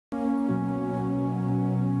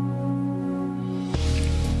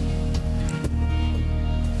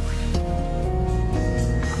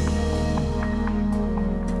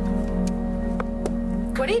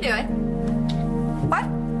are you doing? What?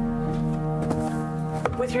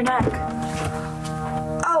 With your neck.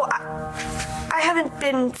 Oh, I haven't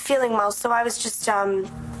been feeling well, so I was just,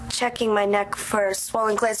 checking my neck for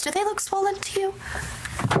swollen glands. Do they look swollen to you?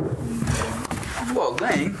 Whoa,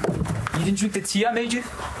 Lang, you didn't drink the tea I made you?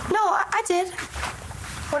 No, I did.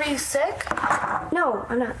 What, are you sick? No,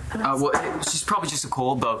 I'm not. Well, she's probably just a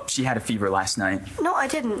cold, but she had a fever last night. No, I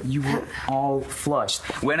didn't. You were all flushed.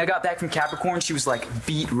 When I got back from Capricorn, she was like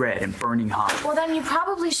beet red and burning hot. Well, then you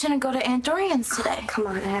probably shouldn't go to Aunt Dorian's today. Come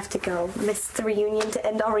on, I have to go. Miss the reunion to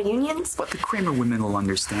end all reunions? But the Kramer women will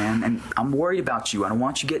understand, and I'm worried about you. I don't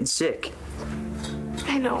want you getting sick.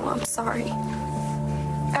 I know, I'm sorry.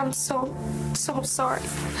 I'm so sorry.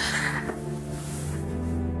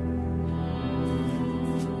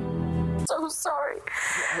 So sorry.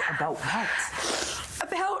 About what?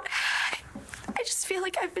 I just feel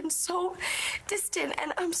like I've been so distant,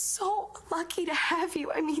 and I'm so lucky to have you.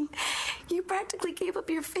 I mean, you practically gave up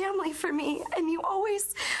your family for me, and you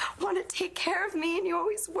always want to take care of me, and you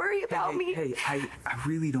always worry about me. Hey, I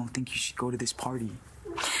really don't think you should go to this party.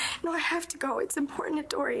 No, I have to go. It's important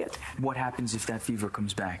to Dorian. What happens if that fever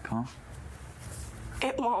comes back, huh?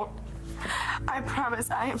 It won't. I promise.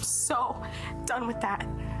 I am so done with that.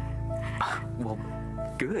 Well,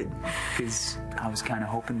 good, because I was kind of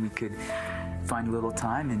hoping we could find a little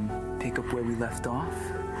time and pick up where we left off.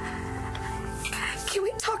 Can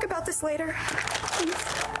we talk about this later, please?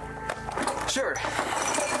 Sure.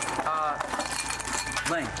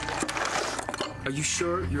 Lang, are you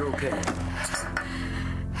sure you're okay?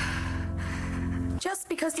 Just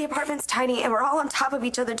because the apartment's tiny and we're all on top of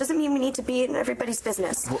each other doesn't mean we need to be in everybody's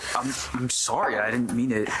business. Well, I'm sorry. I didn't mean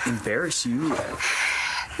to embarrass you.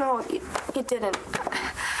 No, you didn't.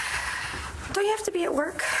 Don't you have to be at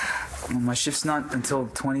work? Well, my shift's not until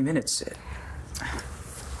 20 minutes.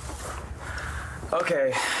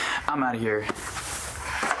 Okay, I'm out of here.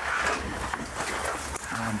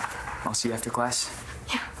 I'll see you after class.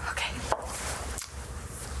 Yeah, okay.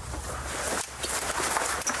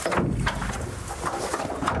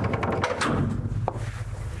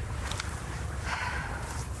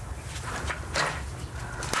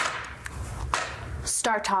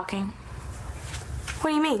 Start talking. What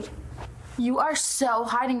do you mean? You are so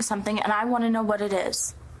hiding something, and I want to know what it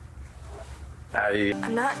is.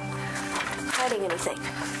 I'm not hiding anything.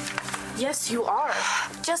 Yes, you are.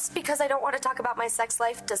 Just because I don't want to talk about my sex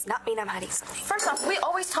life does not mean I'm hiding something. First off, we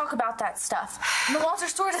always talk about that stuff. And the walls are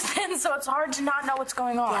sort of thin, so it's hard to not know what's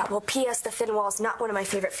going on. Yeah, well, P.S. the thin wall is not one of my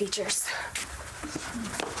favorite features.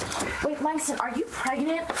 Wait, Langston, are you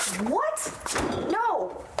pregnant? What?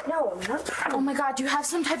 No, I'm not pregnant. Oh my God, do you have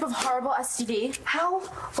some type of horrible STD? How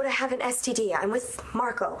would I have an STD? I'm with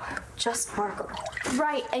Markko. Just Markko.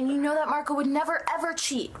 Right, and you know that Markko would never ever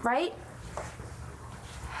cheat, right?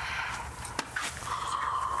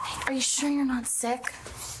 Are you sure you're not sick?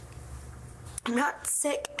 I'm not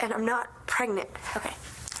sick and I'm not pregnant. Okay,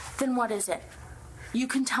 then what is it? You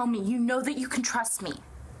can tell me. You know that you can trust me.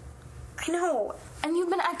 I know. And you've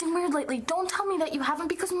been acting weird lately. Don't tell me that you haven't,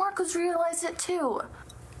 because Markko's realized it too.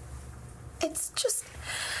 It's just,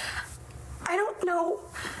 I don't know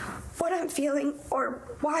what I'm feeling or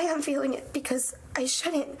why I'm feeling it, because I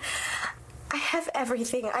shouldn't. I have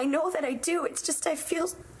everything. I know that I do. It's just I feel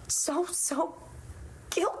so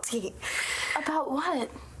guilty. About what?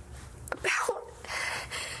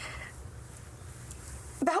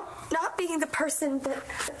 About not being the person that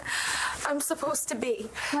I'm supposed to be.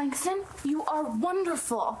 Langston, you are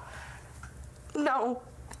wonderful. No,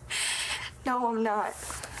 I'm not.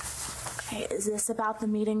 Okay, is this about the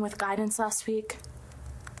meeting with guidance last week?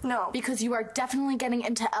 No. Because you are definitely getting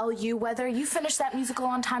into LU, whether you finish that musical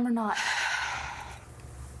on time or not.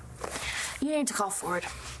 You need to call Ford.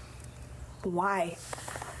 Why?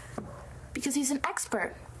 Because he's an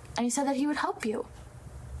expert, and he said that he would help you.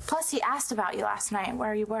 Plus, he asked about you last night,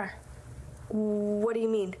 where you were. What do you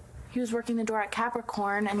mean? He was working the door at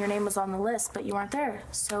Capricorn, and your name was on the list, but you weren't there.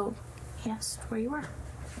 So, he asked where you were.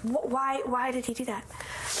 Why did he do that?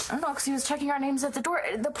 I don't know, because he was checking our names at the door.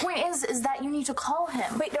 The point is that you need to call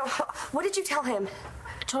him. Wait, no, what did you tell him?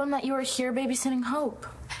 I told him that you were here babysitting Hope.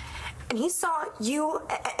 And he saw you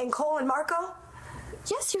and Cole and Markko?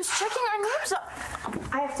 Yes, he was checking our names up.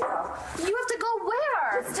 I have to go. You have to go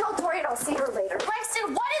where? Just tell Dorian I'll see her later.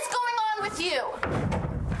 Langston, what is going on with you?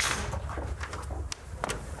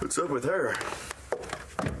 What's up with her?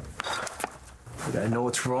 I know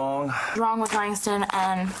what's wrong. What's wrong with Langston,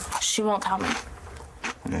 and she won't tell me.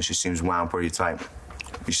 You know, she seems wound pretty tight.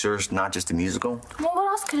 You sure it's not just a musical? Well, what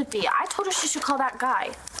else could it be? I told her she should call that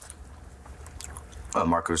guy.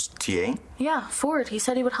 Markko's TA? Yeah, Ford. He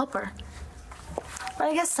said he would help her. But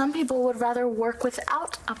I guess some people would rather work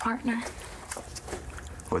without a partner.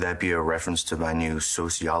 Would that be a reference to my new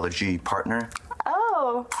sociology partner?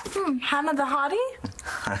 Oh, Hannah the Hottie?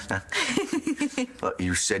 Well,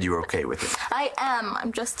 you said you were okay with it. I am.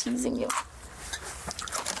 I'm just teasing you.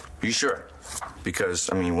 You sure? Because,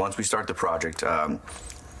 I mean, once we start the project,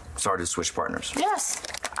 start to switch partners. Yes.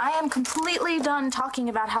 I am completely done talking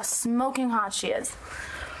about how smoking hot she is.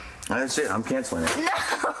 That's it. I'm canceling it.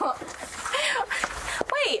 No.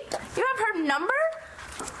 Wait, you have her number?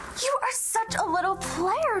 You are such a little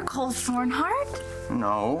player, Cold Thornheart.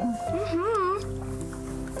 No.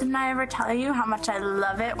 Didn't I ever tell you how much I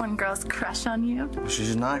love it when girls crush on you?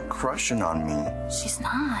 She's not crushing on me. She's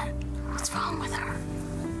not. What's wrong with her?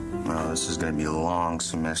 Well, this is going to be a long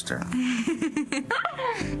semester.